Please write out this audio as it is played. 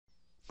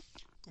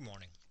Good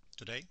morning.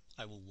 Today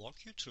I will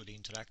walk you through the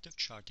interactive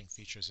charting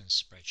features in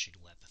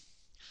SpreadsheetWEB.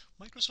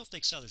 Microsoft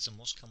Excel is the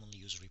most commonly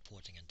used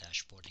reporting and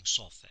dashboarding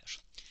software.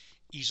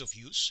 Ease of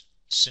use,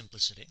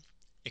 simplicity,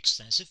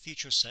 extensive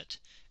feature set,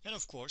 and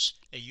of course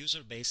a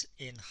user base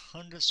in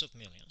hundreds of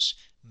millions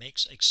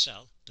makes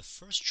Excel the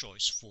first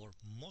choice for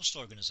most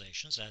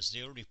organizations as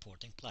their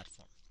reporting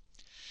platform.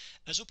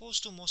 As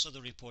opposed to most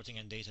other reporting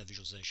and data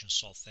visualization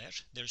software,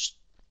 there's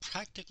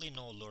practically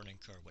no learning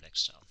curve with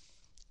Excel.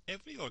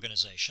 Every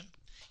organization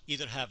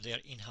either have their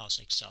in-house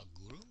Excel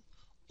guru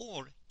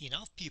or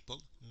enough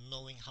people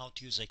knowing how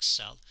to use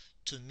Excel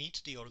to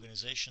meet the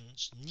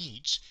organization's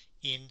needs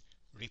in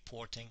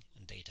reporting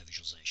and data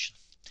visualization.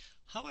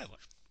 However,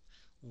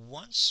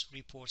 once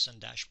reports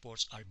and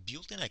dashboards are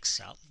built in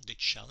Excel, the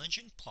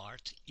challenging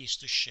part is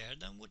to share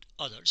them with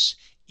others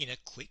in a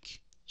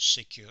quick,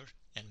 secure,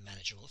 and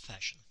manageable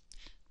fashion.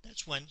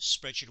 That's when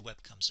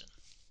SpreadsheetWEB comes in.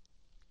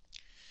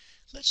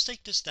 Let's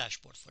take this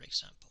dashboard for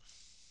example.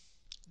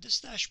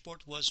 This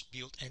dashboard was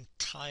built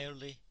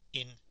entirely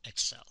in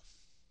Excel.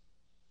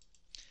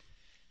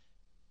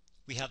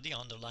 We have the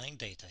underlying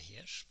data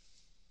here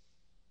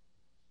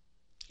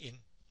in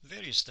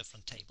various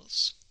different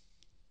tables.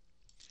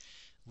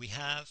 We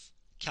have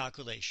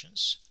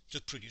calculations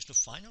to produce the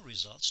final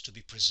results to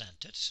be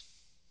presented.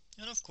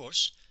 And of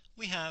course,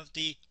 we have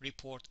the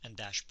report and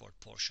dashboard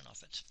portion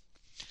of it.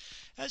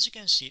 As you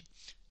can see,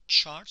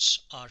 charts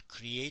are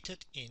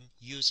created in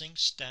using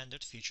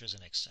standard features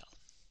in Excel.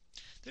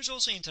 There's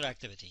also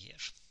interactivity here.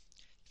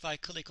 If I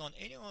click on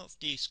any of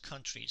these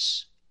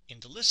countries in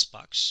the list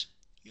box,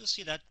 you'll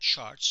see that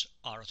charts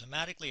are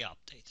automatically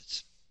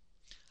updated,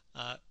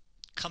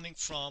 coming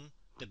from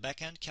the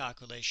backend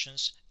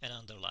calculations and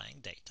underlying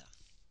data.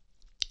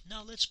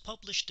 Now let's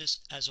publish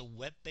this as a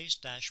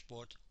web-based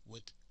dashboard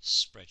with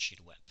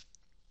SpreadsheetWEB.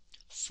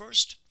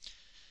 First,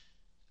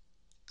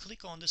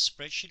 click on the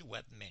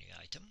SpreadsheetWEB menu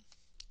item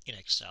in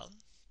Excel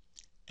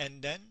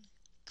and then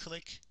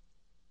click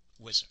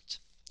Wizard.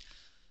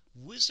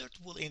 Wizard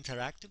will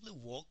interactively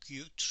walk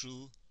you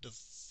through the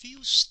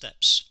few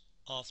steps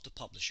of the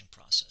publishing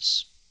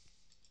process.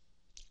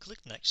 Click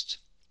Next.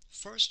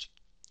 First,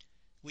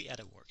 we add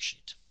a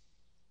worksheet.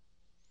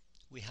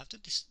 We have to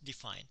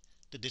define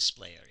the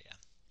display area.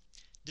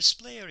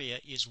 Display area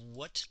is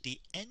what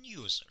the end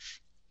user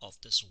of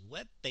this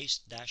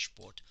web-based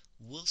dashboard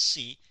will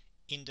see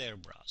in their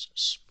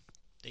browsers.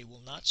 They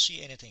will not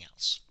see anything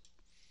else.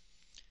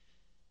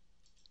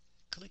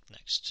 Click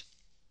Next.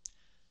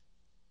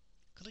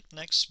 Click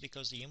Next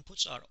because the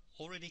inputs are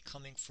already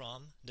coming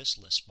from this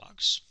list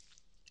box.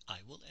 I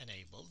will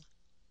enable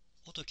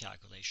auto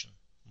calculation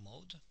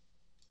mode.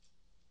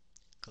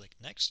 Click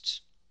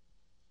Next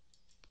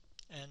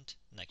and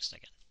Next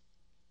again.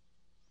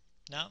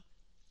 Now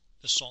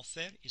the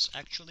software is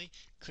actually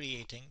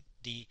creating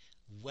the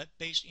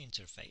web-based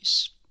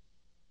interface.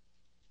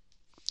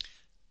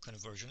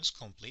 Conversion is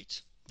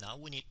complete. Now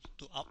we need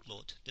to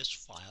upload this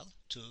file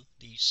to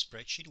the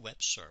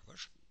SpreadsheetWEB server.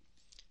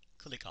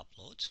 Click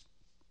Upload.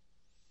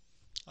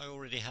 I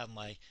already have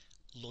my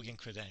login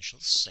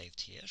credentials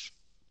saved here.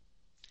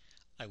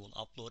 I will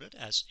upload it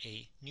as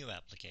a new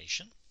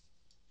application.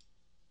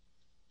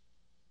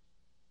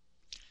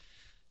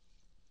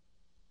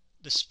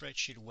 The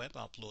SpreadsheetWEB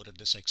uploaded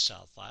this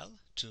Excel file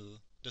to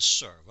the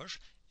server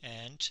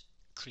and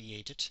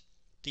created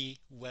the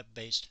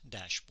web-based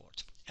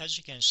dashboard. As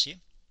you can see,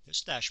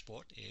 this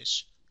dashboard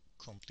is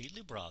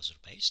completely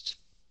browser-based.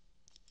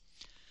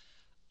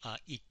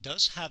 It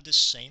does have the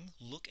same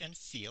look and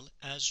feel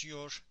as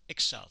your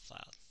Excel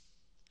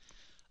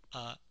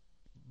file,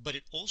 but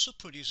it also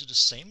produces the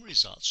same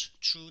results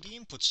through the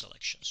input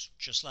selections,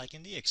 just like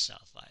in the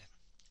Excel file.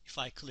 If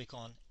I click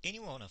on any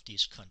one of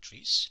these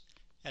countries,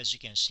 as you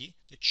can see,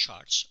 the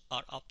charts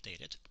are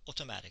updated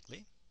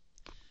automatically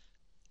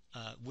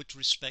with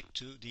respect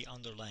to the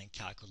underlying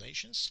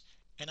calculations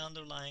and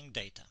underlying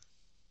data,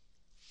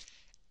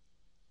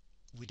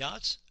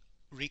 without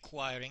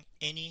requiring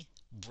any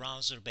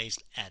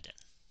browser-based add-in.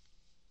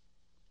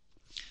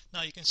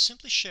 Now you can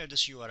simply share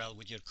this URL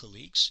with your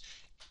colleagues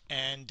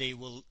and they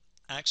will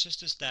access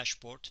this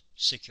dashboard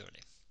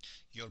securely.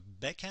 Your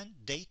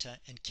backend data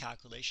and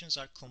calculations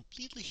are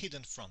completely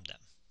hidden from them.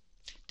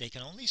 They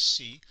can only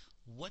see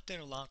what they're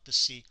allowed to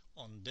see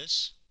on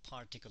this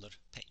particular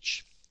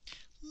page.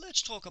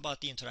 Let's talk about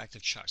the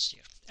interactive charts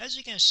here. As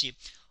you can see,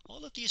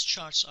 all of these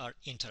charts are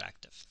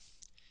interactive.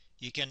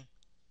 You can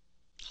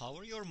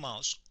hover your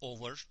mouse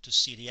over to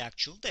see the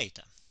actual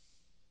data.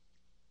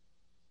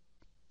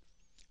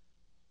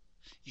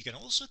 You can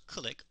also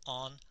click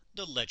on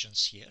the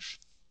legends here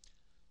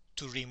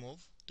to remove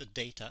the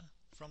data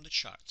from the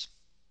chart.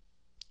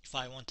 If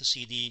I want to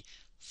see the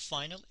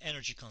final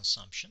energy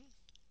consumption,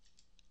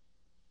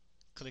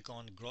 click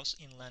on gross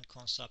inland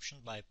consumption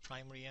by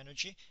primary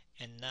energy,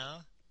 and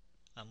now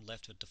I'm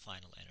left with the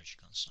final energy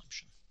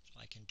consumption. So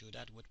I can do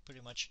that with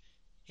pretty much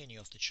any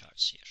of the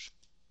charts here.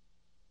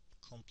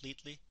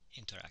 Completely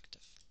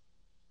interactive.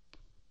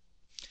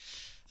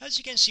 As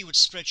you can see with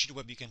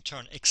SpreadsheetWEB, you can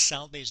turn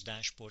Excel-based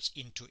dashboards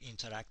into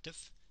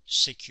interactive,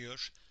 secure,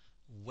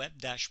 web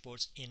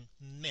dashboards in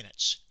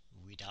minutes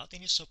without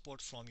any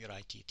support from your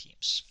IT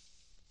teams.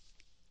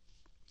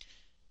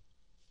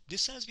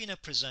 This has been a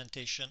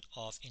presentation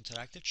of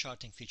interactive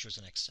charting features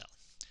in Excel.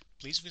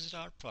 Please visit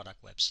our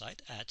product website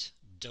at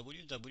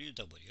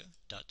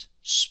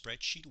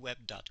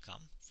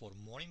www.SpreadsheetWEB.com for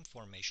more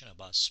information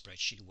about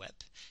SpreadsheetWeb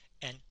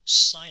and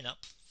sign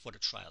up for the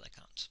trial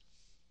account.